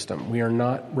ecosystem. We are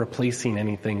not replacing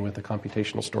anything with a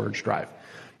computational storage drive.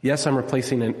 Yes, I'm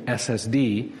replacing an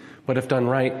SSD, but if done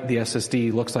right, the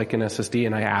SSD looks like an SSD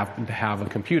and I happen to have a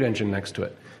compute engine next to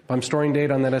it. If I'm storing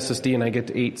data on that SSD and I get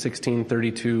to 8, 16,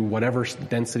 32, whatever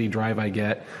density drive I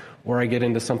get, or I get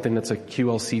into something that's a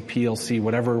QLC, PLC,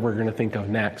 whatever we're going to think of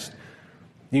next,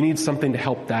 you need something to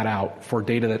help that out for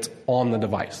data that's on the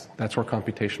device. That's where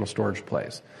computational storage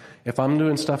plays. If I'm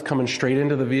doing stuff coming straight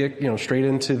into the vehicle, straight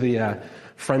into the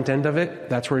front end of it,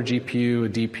 that's where a GPU, a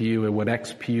DPU, and what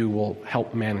XPU will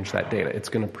help manage that data. It's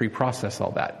going to pre-process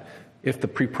all that. If the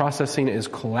pre-processing is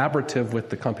collaborative with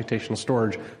the computational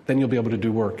storage, then you'll be able to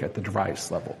do work at the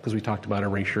device level, because we talked about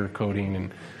erasure coding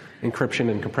and encryption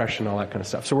and compression, all that kind of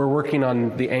stuff. So we're working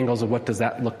on the angles of what does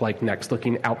that look like next,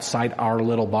 looking outside our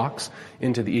little box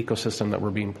into the ecosystem that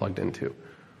we're being plugged into.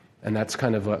 And that's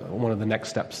kind of one of the next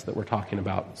steps that we're talking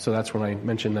about. So that's when I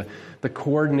mentioned the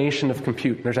coordination of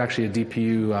compute. There's actually a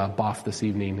DPU BOF this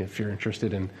evening if you're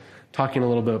interested in talking a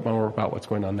little bit more about what's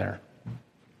going on there.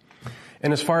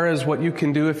 And as far as what you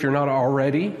can do if you're not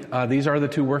already, these are the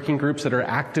two working groups that are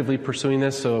actively pursuing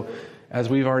this. So as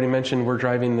we've already mentioned, we're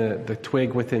driving the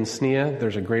twig within SNIA.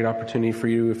 There's a great opportunity for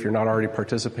you if you're not already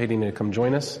participating to come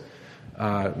join us.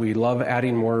 We love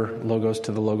adding more logos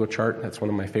to the logo chart. That's one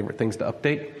of my favorite things to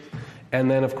update. And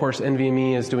then, of course,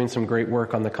 NVMe is doing some great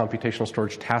work on the computational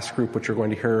storage task group, which you're going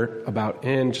to hear about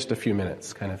in just a few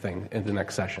minutes kind of thing in the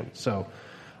next session. So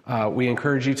we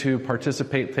encourage you to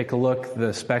participate, take a look.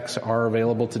 The specs are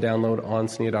available to download on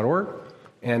SNIA.org.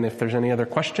 And if there's any other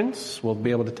questions, we'll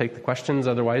be able to take the questions.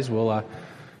 Otherwise, we'll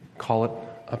call it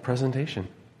a presentation.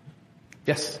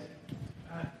 Yes?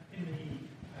 In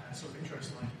the sort of intro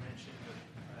slide, you mentioned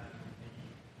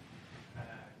that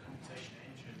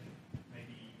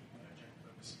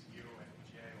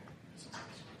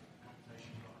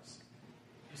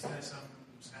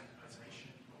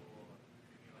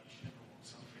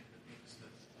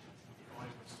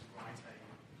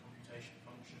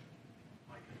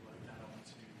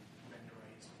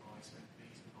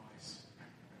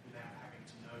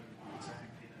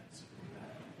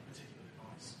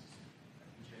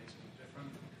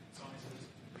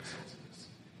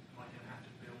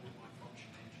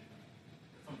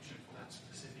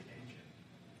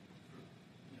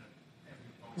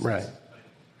Right.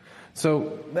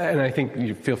 So, and I think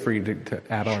you feel free to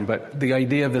add on, but the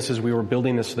idea of this is we were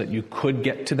building this so that you could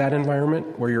get to that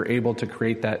environment where you're able to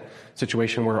create that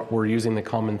situation where we're using the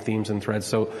common themes and threads.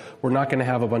 So we're not going to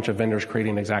have a bunch of vendors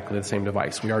creating exactly the same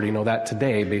device. We already know that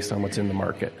today based on what's in the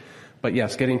market. But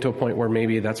yes, getting to a point where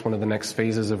maybe that's one of the next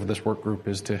phases of this work group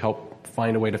is to help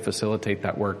find a way to facilitate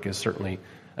that work is certainly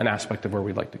an aspect of where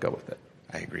we'd like to go with it.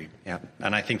 I agree. Yeah,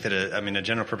 and I think that a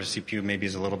general purpose CPU maybe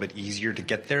is a little bit easier to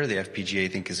get there. The FPGA I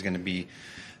think is going to be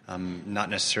not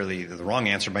necessarily the wrong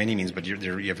answer by any means, but you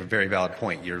have a very valid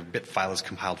point. Your bit file is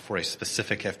compiled for a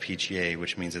specific FPGA,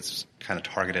 which means it's kind of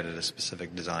targeted at a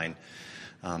specific design,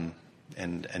 and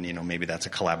maybe that's a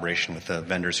collaboration with the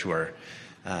vendors who are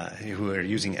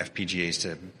using FPGAs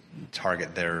to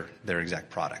target their exact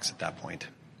products at that point.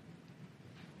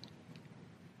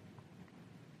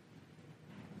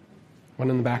 One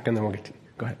in the back, and then we'll get to you.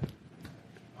 Go ahead.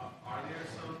 Are there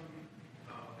some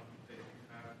that you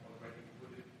have already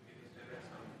included in the standard,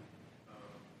 some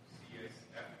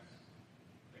CSFs?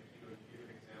 Like give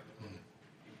an example of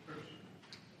encryption.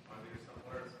 Are there some,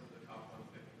 what are some of the top ones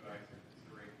that you guys are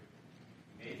considering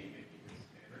maybe making this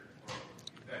standard, or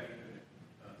is that even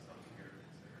something you're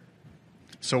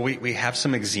considering? So we have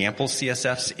some example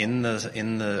CSFs in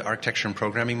the architecture and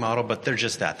programming model, but they're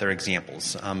just that. They're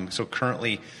examples. So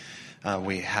currently,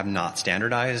 we have not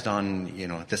standardized on,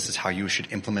 this is how you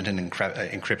should implement an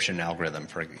encryption algorithm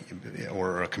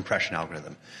or a compression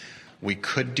algorithm. We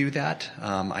could do that.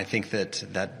 I think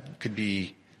that could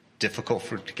be difficult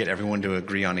to get everyone to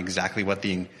agree on exactly what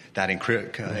that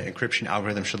encryption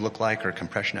algorithm should look like or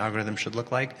compression algorithm should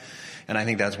look like. And I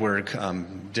think that's where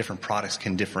different products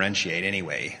can differentiate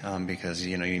anyway, because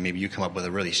maybe you come up with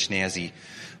a really snazzy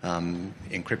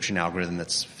encryption algorithm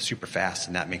that's super fast,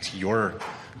 and that makes your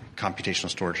computational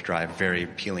storage drive very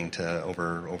appealing to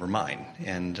over mine.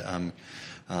 And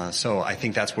so I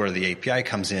think that's where the API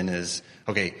comes in is,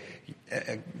 okay,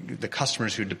 the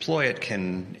customers who deploy it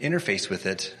can interface with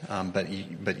it,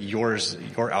 but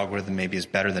your algorithm maybe is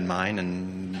better than mine,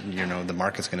 and the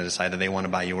market's going to decide that they want to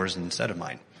buy yours instead of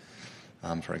mine,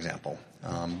 for example.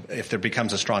 If there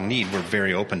becomes a strong need, we're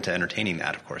very open to entertaining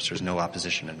that, of course. There's no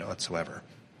opposition whatsoever.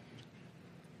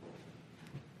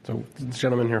 So this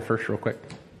gentleman here first, real quick.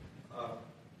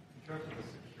 In terms of the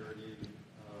security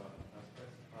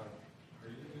aspects, are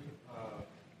you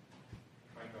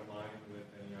trying to align with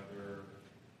any other,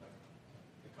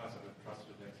 the concept of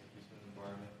trusted execution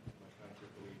environment, like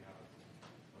IEEE has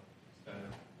some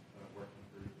standard working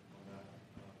group on that?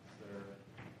 Is there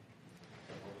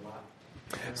overlap?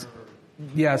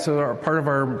 Yeah, so part of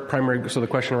our primary, so the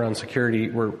question around security,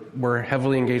 we're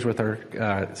heavily engaged with our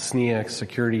SNIA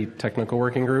security technical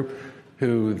working group,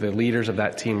 who the leaders of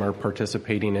that team are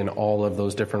participating in all of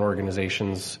those different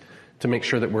organizations to make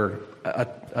sure that we're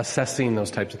assessing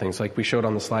those types of things. Like we showed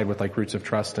on the slide with like roots of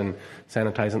trust and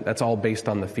sanitizing, that's all based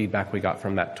on the feedback we got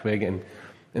from that twig. And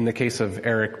in the case of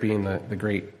Eric being the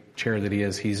great chair that he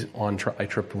is, he's on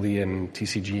IEEE and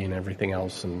TCG and everything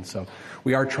else. And so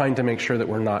we are trying to make sure that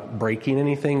we're not breaking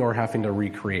anything or having to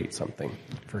recreate something,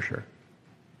 for sure.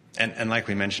 And like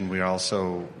we mentioned, we're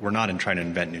not trying to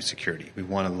invent new security. We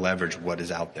want to leverage what is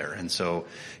out there. And so,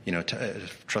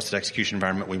 trusted execution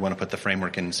environment, we want to put the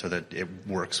framework in so that it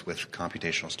works with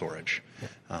computational storage.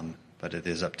 Yeah. But it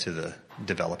is up to the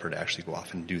developer to actually go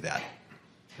off and do that.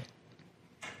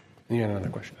 You had another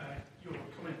question? Your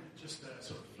comment just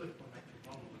sort of flipped on that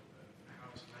model of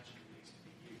how it's imagined it needs to be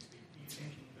used. Are you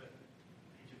thinking that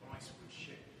a device would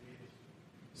ship with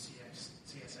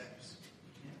CSFs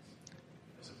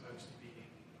as opposed to being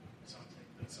something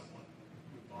that someone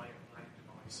would buy a blank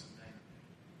device and then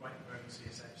write their own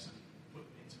CSFs and put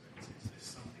them into it? Is this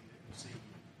something that you see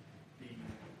being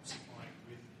supplied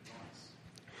with the device?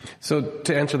 So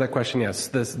to answer that question, yes,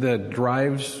 the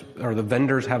drives or the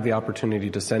vendors have the opportunity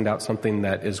to send out something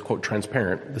that is, quote,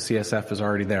 transparent. The CSF is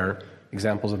already there.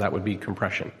 Examples of that would be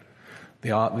compression.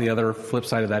 The other flip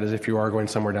side of that is if you are going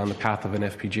somewhere down the path of an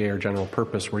FPGA or general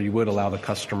purpose where you would allow the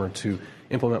customer to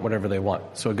implement whatever they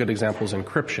want. So a good example is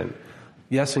encryption.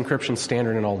 Yes, encryption is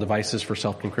standard in all devices for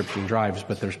self-encrypting drives,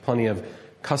 but there's plenty of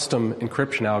custom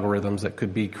encryption algorithms that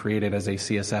could be created as a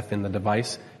CSF in the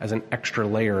device as an extra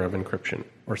layer of encryption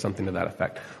or something to that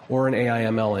effect. Or an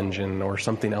AI/ML engine or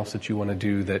something else that you want to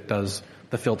do that does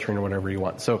the filtering or whatever you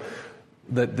want. So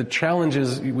the challenge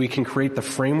is we can create the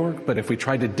framework, but if we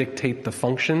try to dictate the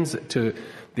functions to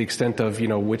the extent of,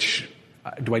 which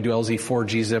do I do LZ4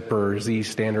 gzip or Z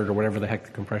standard or whatever the heck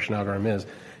the compression algorithm is,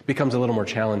 it becomes a little more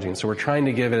challenging. So we're trying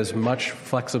to give it as much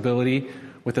flexibility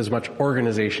with as much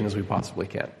organization as we possibly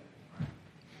can.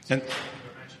 And You're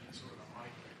imagining sort of a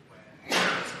hybrid where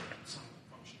some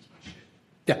functions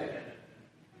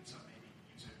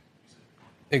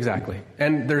Exactly.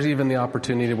 And there's even the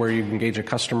opportunity where you engage a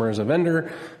customer as a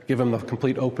vendor, give them the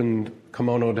complete open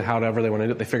kimono to however they want to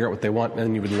do it. They figure out what they want, and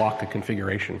then you would lock a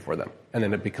configuration for them. And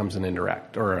then it becomes an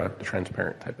indirect or a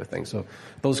transparent type of thing. So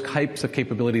those types of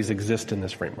capabilities exist in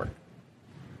this framework.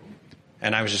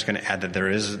 And I was just going to add that there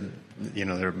is,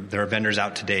 there are vendors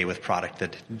out today with product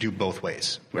that do both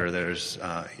ways, where there's,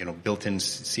 built-in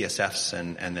CSFs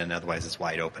and then otherwise it's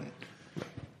wide open.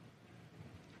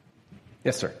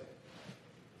 Yes, sir.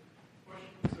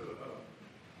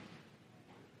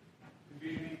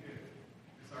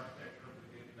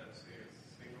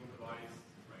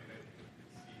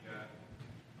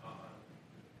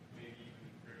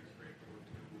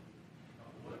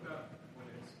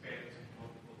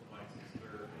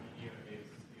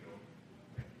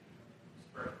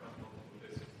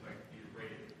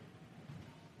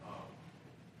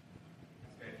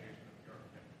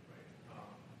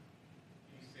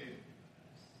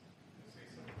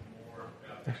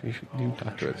 You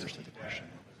talk to it.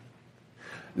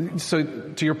 So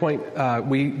to your point,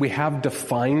 we have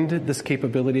defined this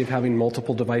capability of having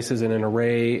multiple devices in an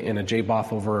array, in a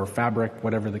JBOF over Fabric,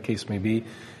 whatever the case may be.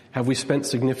 Have we spent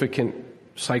significant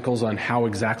cycles on how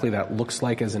exactly that looks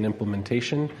like as an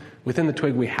implementation? Within the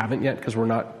Twig, we haven't yet because we're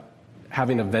not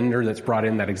having a vendor that's brought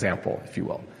in that example, if you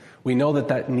will. We know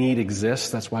that need exists.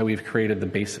 That's why we've created the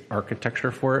base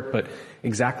architecture for it. But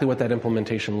exactly what that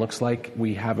implementation looks like,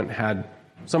 we haven't had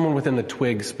someone within the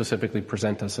Twig specifically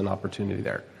present us an opportunity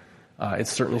there.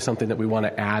 It's certainly something that we want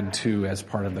to add to as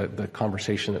part of the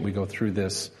conversation that we go through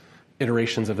this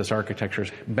iterations of this architecture,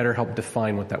 better help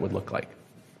define what that would look like.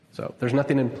 So there's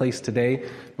nothing in place today,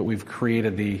 but we've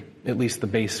created at least the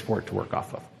base for it to work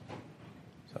off of.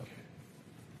 So.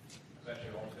 Essentially,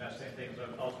 almost that same thing. So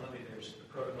ultimately, there's the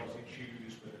protocols you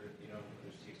choose, whether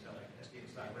there's CXL,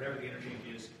 SDN, whatever the interchange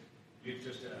is. It's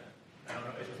just it's a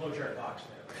flowchart box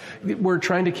there. We're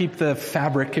trying to keep the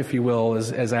fabric, if you will,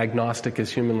 as agnostic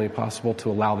as humanly possible to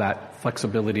allow that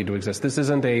flexibility to exist. This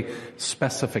isn't a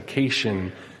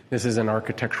specification. This is an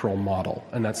architectural model,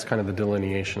 and that's kind of the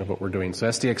delineation of what we're doing. So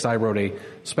SDXI wrote a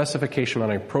specification on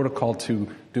a protocol to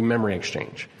do memory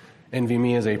exchange.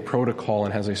 NVMe is a protocol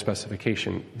and has a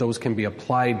specification. Those can be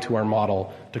applied to our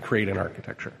model to create an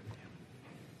architecture.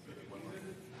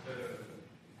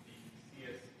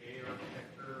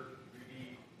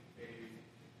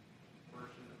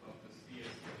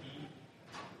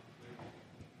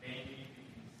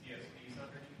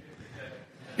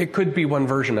 It could be one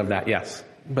version of that, yes.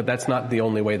 But that's not the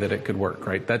only way that it could work,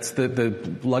 right? That's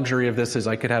the luxury of this is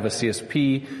I could have a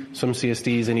CSP, some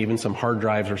CSDs, and even some hard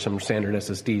drives or some standard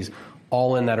SSDs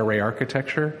all in that array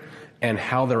architecture. And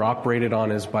how they're operated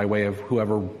on is by way of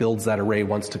whoever builds that array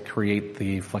wants to create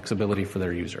the flexibility for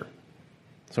their user.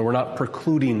 So we're not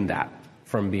precluding that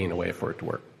from being a way for it to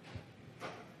work.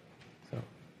 So.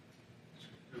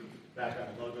 Back on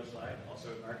the logo slide, also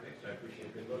marketing, so I appreciate a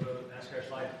good logo NASCAR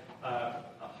slide.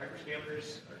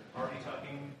 Hyperscalers are already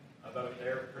talking about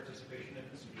their participation in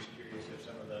this. I'm just curious if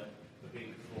some of the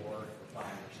big 4 or 5%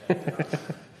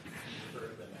 are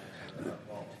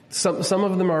involved. Some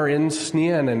of them are in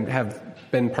SNIA and have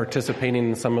been participating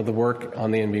in some of the work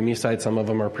on the NVMe side. Some of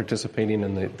them are participating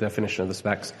in the definition of the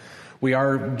specs. We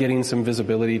are getting some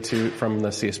visibility from the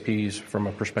CSPs from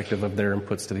a perspective of their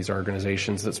inputs to these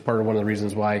organizations. That's part of one of the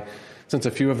reasons why, since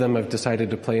a few of them have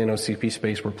decided to play in OCP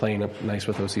space, we're playing up nice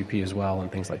with OCP as well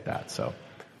and things like that. So,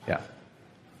 yeah.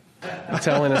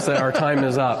 Telling us that our time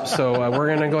is up. So we're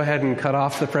going to go ahead and cut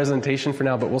off the presentation for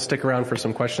now, but we'll stick around for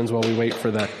some questions while we wait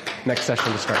for the next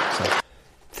session to start. So.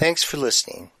 Thanks for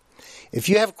listening. If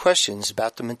you have questions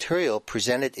about the material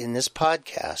presented in this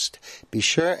podcast, be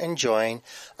sure and join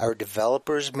our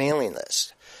developers mailing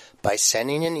list by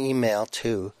sending an email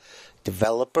to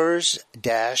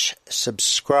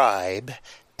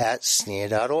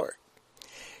developers-subscribe@snia.org.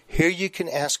 Here you can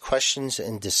ask questions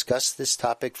and discuss this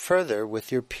topic further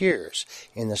with your peers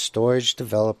in the storage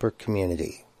developer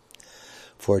community.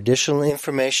 For additional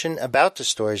information about the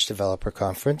Storage Developer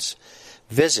Conference,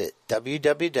 visit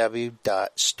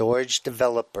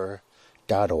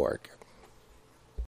www.storagedeveloper.org.